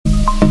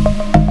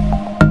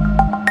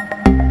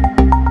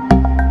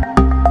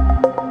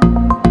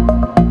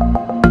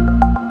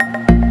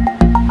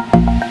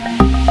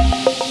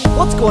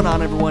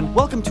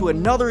to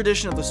another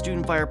edition of the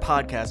Student Fire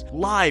Podcast,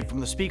 live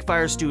from the Speak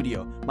Fire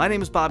studio. My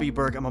name is Bobby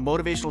Berg. I'm a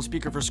motivational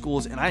speaker for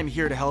schools, and I am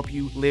here to help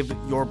you live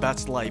your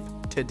best life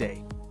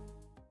today.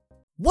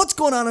 What's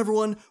going on,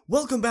 everyone?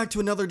 Welcome back to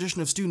another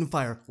edition of Student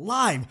Fire,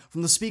 live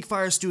from the Speak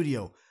Fire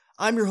studio.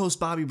 I'm your host,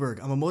 Bobby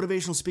Berg. I'm a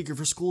motivational speaker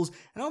for schools,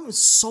 and I'm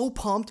so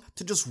pumped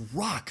to just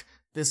rock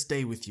this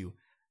day with you.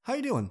 How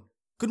you doing?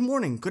 Good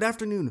morning, good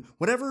afternoon,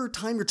 whatever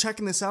time you're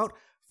checking this out.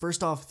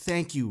 First off,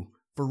 thank you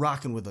for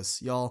rocking with us,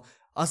 y'all.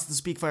 Us, the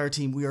Speak Fire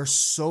team, we are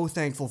so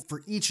thankful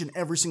for each and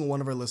every single one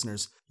of our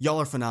listeners.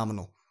 Y'all are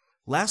phenomenal.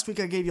 Last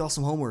week I gave y'all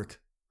some homework.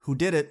 Who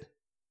did it?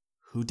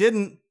 Who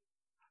didn't?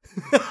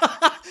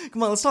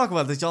 Come on, let's talk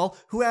about this, y'all.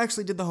 Who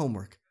actually did the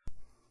homework?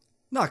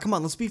 Nah, come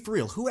on, let's be for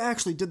real. Who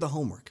actually did the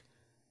homework?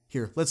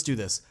 Here, let's do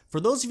this.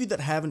 For those of you that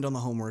haven't done the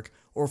homework,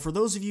 or for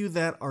those of you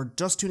that are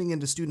just tuning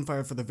into Student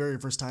Fire for the very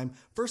first time,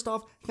 first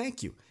off,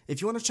 thank you.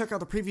 If you want to check out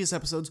the previous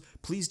episodes,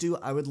 please do.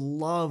 I would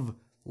love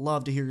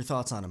to hear your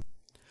thoughts on them.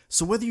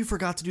 So whether you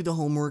forgot to do the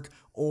homework,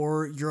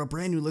 or you're a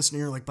brand new listener,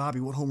 you're like, Bobby,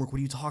 what homework? What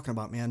are you talking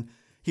about, man?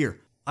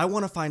 Here, I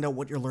want to find out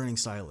what your learning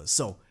style is.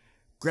 So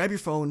grab your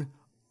phone,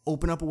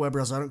 open up a web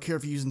browser. I don't care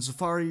if you're using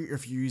Safari or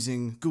if you're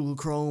using Google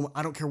Chrome.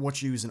 I don't care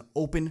what you're using.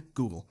 Open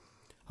Google.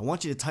 I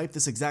want you to type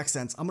this exact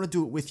sentence. I'm going to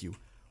do it with you.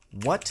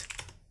 What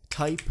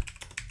type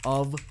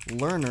of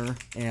learner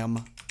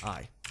am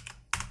I?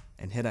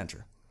 And hit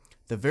enter.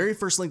 The very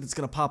first link that's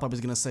going to pop up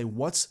is going to say,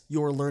 what's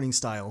your learning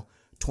style?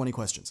 20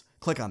 questions.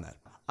 Click on that.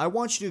 I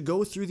want you to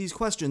go through these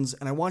questions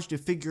and I want you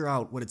to figure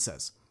out what it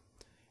says.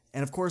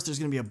 And of course, there's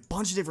going to be a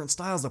bunch of different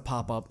styles that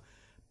pop up,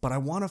 but I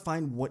want to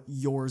find what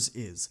yours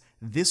is.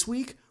 This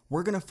week,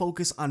 we're going to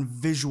focus on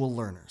visual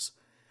learners.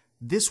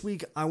 This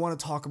week, I want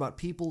to talk about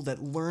people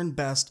that learn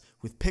best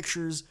with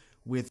pictures,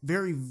 with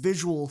very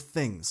visual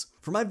things.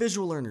 For my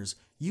visual learners,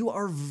 you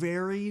are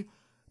very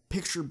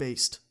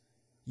picture-based.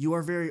 You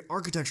are very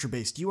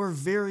architecture-based. You are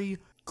very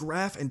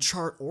graph and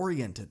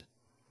chart-oriented.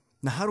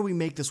 Now, how do we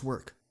make this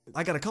work?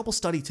 I got a couple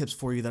study tips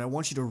for you that I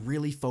want you to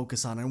really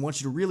focus on. I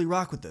want you to really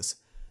rock with this.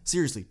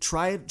 Seriously,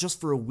 try it just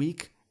for a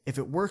week. If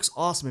it works,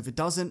 awesome. If it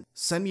doesn't,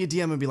 send me a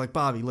DM and be like,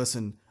 Bobby,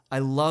 listen, I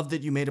love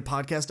that you made a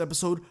podcast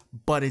episode,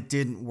 but it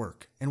didn't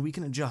work. And we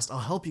can adjust. I'll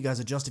help you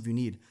guys adjust if you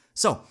need.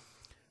 So,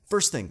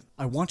 first thing,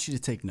 I want you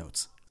to take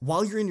notes.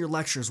 While you're in your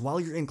lectures, while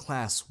you're in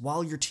class,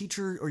 while your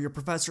teacher or your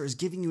professor is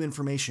giving you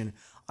information,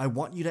 I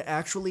want you to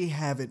actually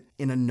have it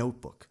in a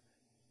notebook.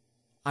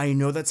 I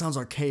know that sounds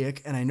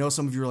archaic, and I know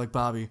some of you are like,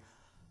 Bobby,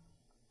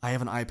 I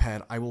have an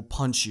iPad. I will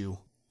punch you.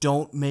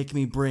 Don't make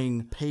me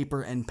bring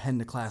paper and pen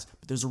to class.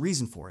 But there's a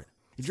reason for it.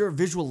 If you're a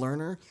visual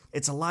learner,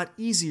 it's a lot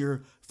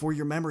easier for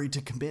your memory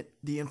to commit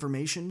the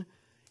information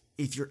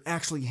if you're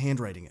actually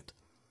handwriting it.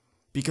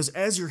 Because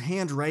as you're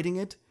handwriting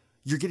it,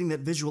 you're getting that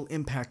visual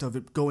impact of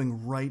it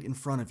going right in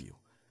front of you.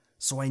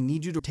 So I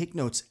need you to take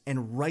notes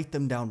and write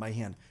them down by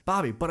hand.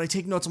 Bobby, but I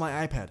take notes on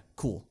my iPad.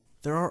 Cool.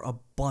 There are a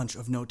bunch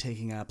of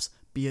note-taking apps,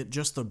 be it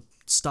just the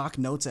stock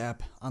notes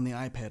app on the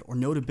iPad, or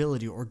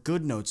Notability, or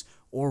GoodNotes,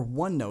 or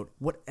OneNote,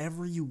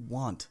 whatever you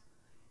want.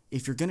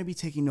 If you're going to be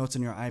taking notes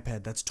on your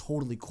iPad, that's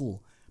totally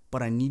cool.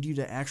 But I need you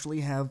to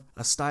actually have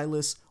a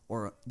stylus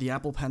or the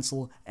Apple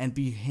Pencil and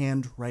be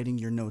handwriting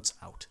your notes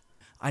out.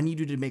 I need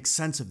you to make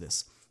sense of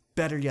this.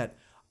 Better yet,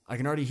 I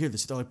can already hear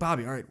this. They're like,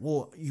 Bobby, all right,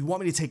 well, you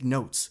want me to take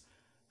notes.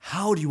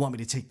 How do you want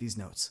me to take these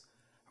notes?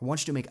 I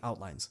want you to make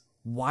outlines.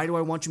 Why do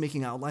I want you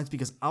making outlines?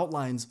 Because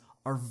outlines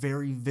are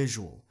very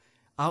visual.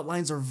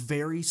 Outlines are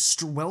very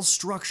well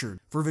structured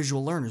for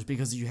visual learners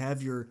because you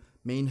have your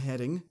main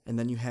heading, and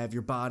then you have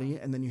your body,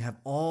 and then you have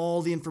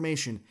all the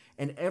information.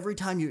 And every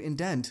time you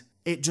indent,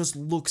 it just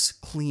looks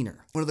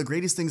cleaner. One of the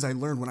greatest things I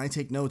learned when I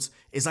take notes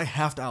is I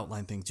have to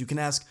outline things. You can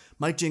ask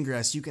Mike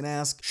Gingras, you can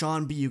ask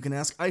Sean B, you can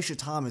ask Aisha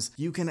Thomas,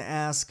 you can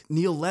ask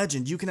Neil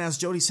Legend, you can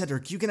ask Jody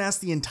Cedric, you can ask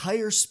the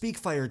entire Speak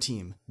Fire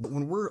team. But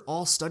when we're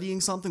all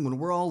studying something, when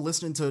we're all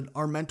listening to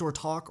our mentor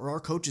talk or our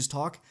coaches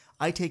talk,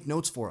 I take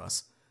notes for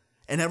us.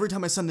 And every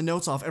time I send the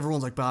notes off,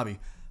 everyone's like, Bobby,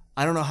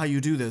 I don't know how you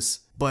do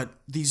this, but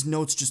these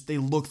notes just,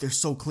 they're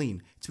so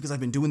clean. It's because I've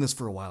been doing this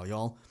for a while,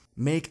 y'all.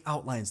 Make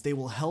outlines. They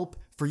will help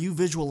for you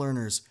visual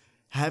learners.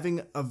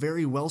 Having a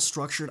very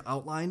well-structured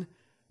outline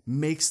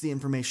makes the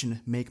information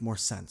make more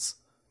sense.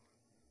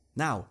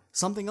 Now,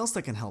 something else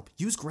that can help.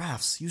 Use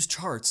graphs, use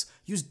charts,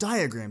 use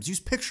diagrams, use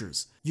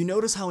pictures. You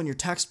notice how in your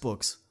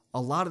textbooks,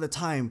 a lot of the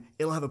time,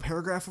 it'll have a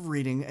paragraph of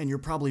reading and you're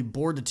probably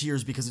bored to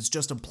tears because it's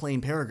just a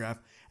plain paragraph,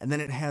 and then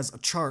it has a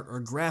chart or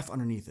a graph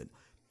underneath it.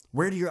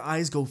 Where do your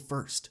eyes go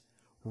first?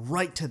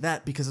 Right to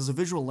that, because as a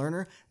visual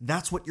learner,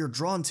 that's what you're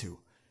drawn to.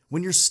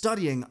 When you're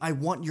studying, I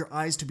want your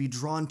eyes to be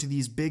drawn to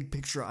these big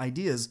picture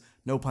ideas,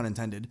 no pun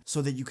intended,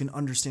 so that you can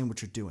understand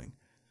what you're doing.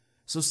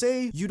 So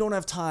say you don't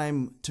have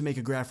time to make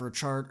a graph or a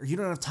chart, or you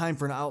don't have time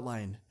for an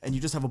outline, and you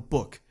just have a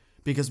book,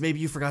 because maybe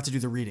you forgot to do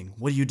the reading.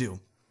 What do?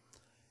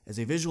 As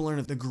a visual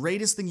learner, the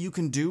greatest thing you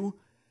can do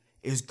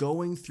is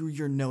going through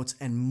your notes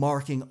and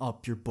marking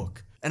up your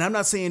book. And I'm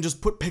not saying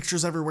just put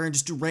pictures everywhere and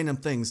just do random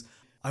things.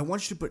 I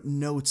want you to put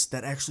notes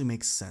that actually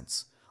make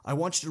sense. I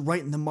want you to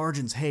write in the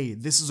margins, hey,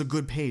 this is a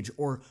good page,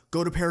 or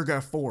go to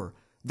paragraph 4.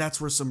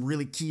 That's where some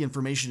really key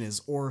information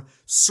is, or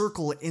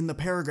circle in the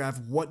paragraph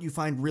what you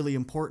find really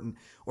important.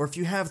 Or if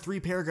you have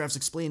 3 paragraphs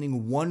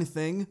explaining one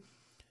thing,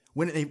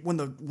 when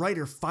the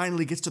writer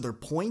finally gets to their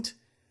point,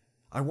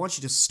 I want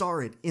you to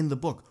star it in the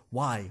book.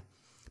 Why?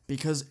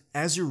 Because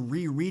as you're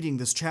rereading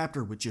this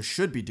chapter, which you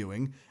should be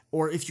doing,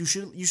 or if you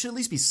should at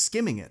least be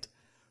skimming it,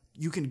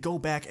 you can go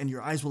back and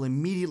your eyes will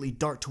immediately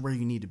dart to where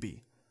you need to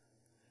be.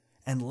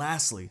 And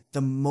lastly,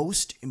 the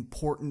most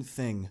important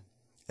thing,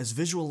 as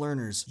visual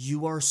learners,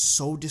 you are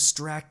so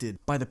distracted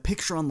by the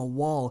picture on the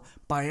wall,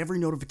 by every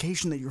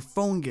notification that your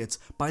phone gets,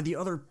 by the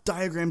other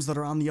diagrams that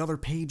are on the other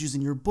pages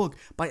in your book,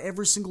 by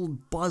every single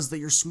buzz that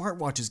your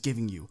smartwatch is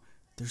giving you.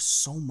 There's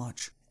so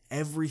much.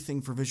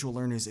 Everything for visual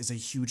learners is a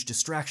huge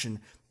distraction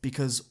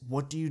because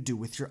what do you do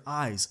with your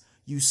eyes?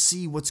 You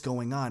see what's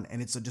going on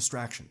and it's a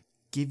distraction.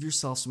 Give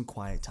yourself some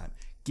quiet time.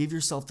 Give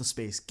yourself the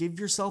space. Give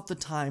yourself the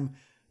time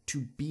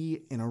to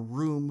be in a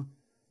room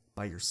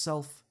by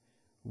yourself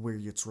where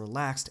it's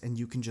relaxed and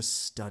you can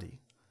just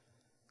study.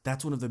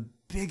 That's one of the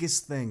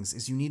biggest things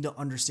is you need to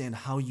understand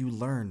how you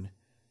learn.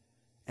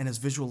 And as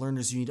visual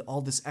learners, you need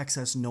all this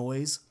excess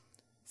noise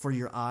for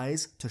your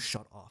eyes to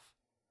shut off.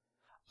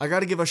 I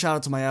got to give a shout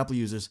out to my Apple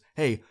users.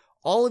 Hey,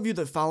 all of you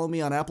that follow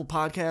me on Apple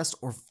Podcasts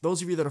or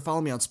those of you that are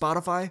following me on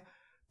Spotify,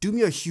 do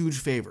me a huge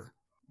favor.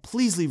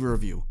 Please leave a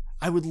review.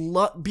 I would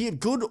love, be it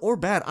good or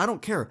bad, I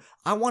don't care.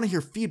 I want to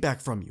hear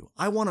feedback from you.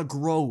 I want to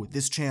grow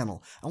this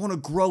channel. I want to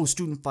grow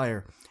Student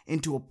Fire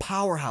into a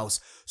powerhouse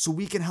so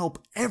we can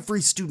help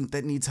every student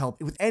that needs help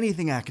with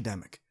anything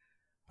academic.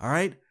 All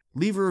right?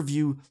 Leave a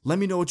review. Let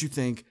me know what you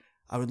think.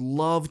 I would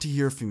love to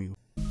hear from you.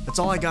 That's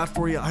all I got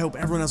for you. I hope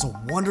everyone has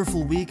a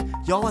wonderful week.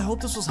 Y'all, I hope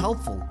this was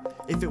helpful.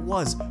 If it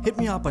was, hit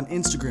me up on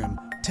Instagram,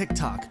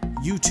 TikTok,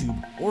 YouTube,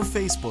 or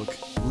Facebook.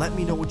 Let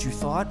me know what you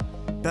thought.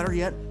 Better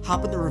yet,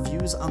 hop in the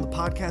reviews on the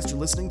podcast you're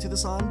listening to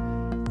this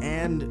on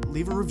and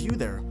leave a review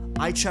there.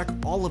 I check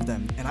all of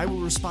them and I will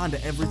respond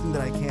to everything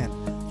that I can.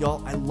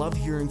 Y'all, I love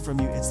hearing from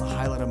you. It's the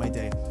highlight of my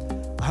day.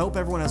 I hope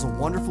everyone has a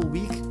wonderful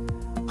week.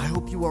 I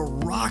hope you are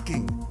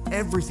rocking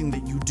everything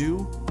that you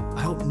do.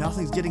 I hope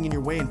nothing's getting in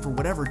your way, and for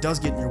whatever does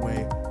get in your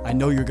way, I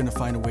know you're going to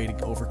find a way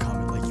to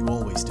overcome it like you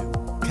always do.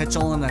 Catch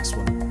y'all on the next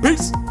one.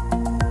 Peace!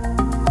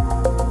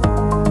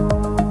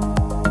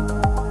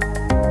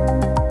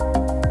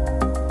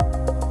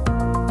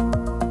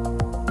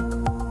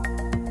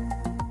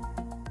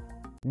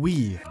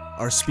 We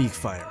are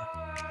Speakfire.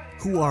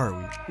 Who are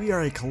we? We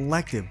are a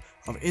collective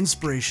of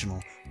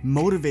inspirational,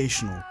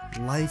 motivational,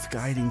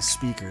 life-guiding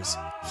speakers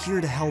here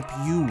to help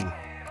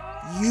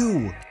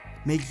you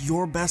make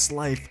your best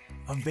life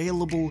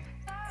available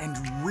and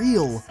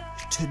real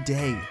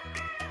today.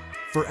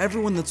 For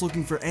everyone that's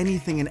looking for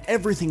anything and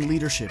everything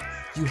leadership,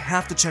 you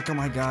have to check out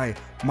my guy,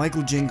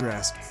 Michael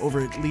Gingras,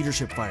 over at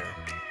Leadership Fire.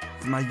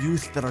 For my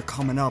youth that are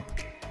coming up,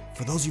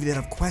 for those of you that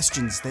have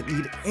questions that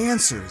need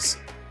answers,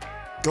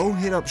 go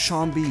hit up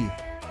Sean B.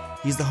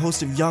 He's the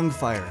host of Young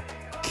Fire,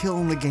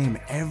 killing the game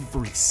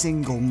every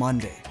single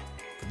Monday.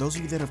 For those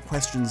of you that have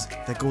questions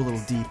that go a little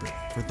deeper,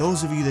 for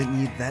those of you that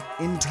need that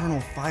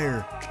internal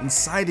fire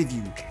inside of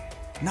you,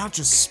 not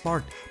just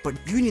sparked, but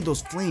you need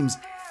those flames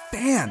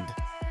fanned,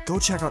 go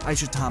check out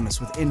Aisha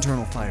Thomas with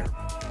Internal Fire.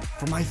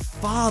 For my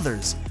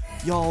fathers,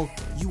 y'all,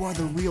 you are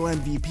the real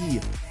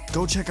MVP.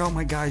 Go check out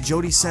my guy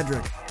Jody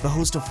Cedric, the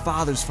host of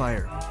Father's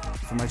Fire.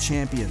 For my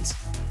champions,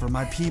 for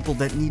my people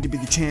that need to be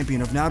the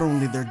champion of not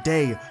only their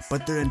day,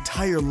 but their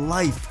entire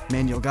life,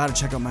 man, you'll gotta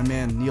check out my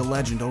man Neil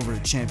Legend over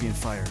at Champion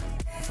Fire.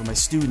 For my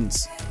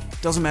students,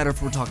 doesn't matter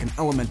if we're talking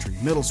elementary,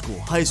 middle school,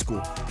 high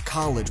school,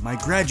 college, my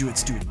graduate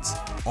students,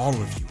 all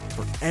of you,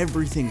 for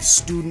everything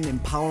student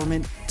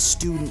empowerment,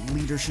 student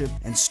leadership,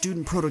 and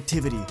student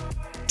productivity,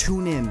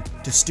 tune in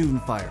to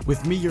Student Fire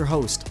with me, your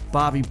host,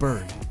 Bobby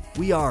Berg.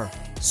 We are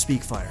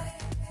Speakfire,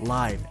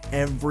 live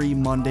every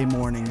Monday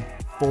morning,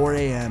 4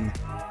 a.m.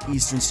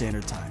 Eastern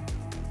Standard Time.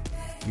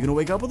 You gonna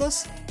wake up with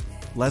us?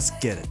 Let's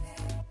get it.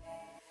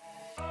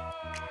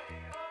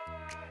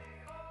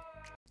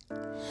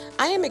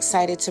 I am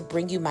excited to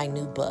bring you my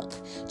new book,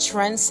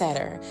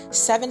 Trendsetter: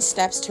 7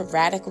 Steps to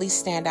Radically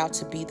Stand Out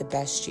to Be the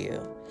Best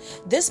You.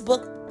 This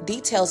book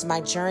details my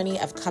journey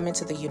of coming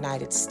to the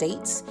United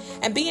States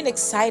and being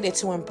excited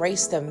to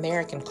embrace the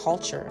American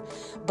culture.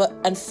 But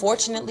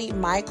unfortunately,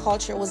 my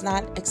culture was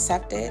not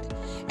accepted,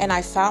 and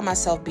I found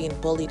myself being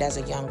bullied as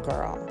a young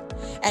girl.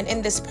 And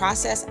in this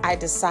process, I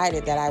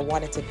decided that I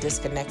wanted to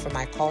disconnect from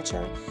my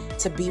culture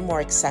to be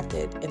more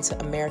accepted into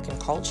American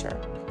culture.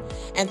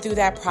 And through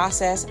that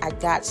process, I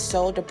got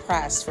so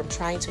depressed from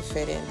trying to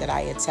fit in that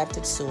I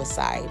attempted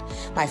suicide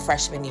my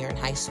freshman year in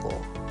high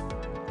school.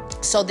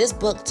 So this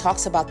book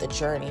talks about the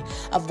journey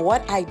of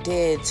what I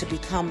did to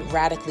become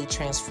radically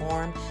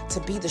transformed, to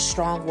be the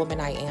strong woman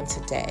I am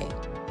today.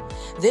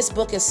 This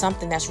book is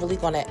something that's really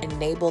going to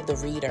enable the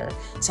reader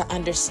to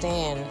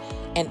understand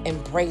and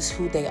embrace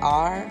who they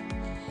are,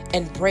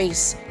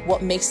 embrace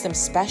what makes them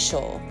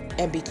special,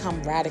 and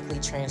become radically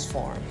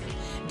transformed.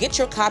 Get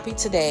your copy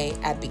today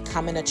at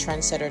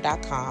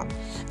becomingatrendsetter.com.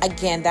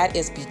 Again, that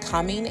is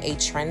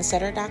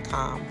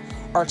becomingatrendsetter.com,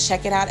 or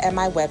check it out at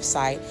my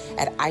website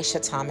at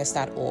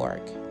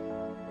aishathomas.org.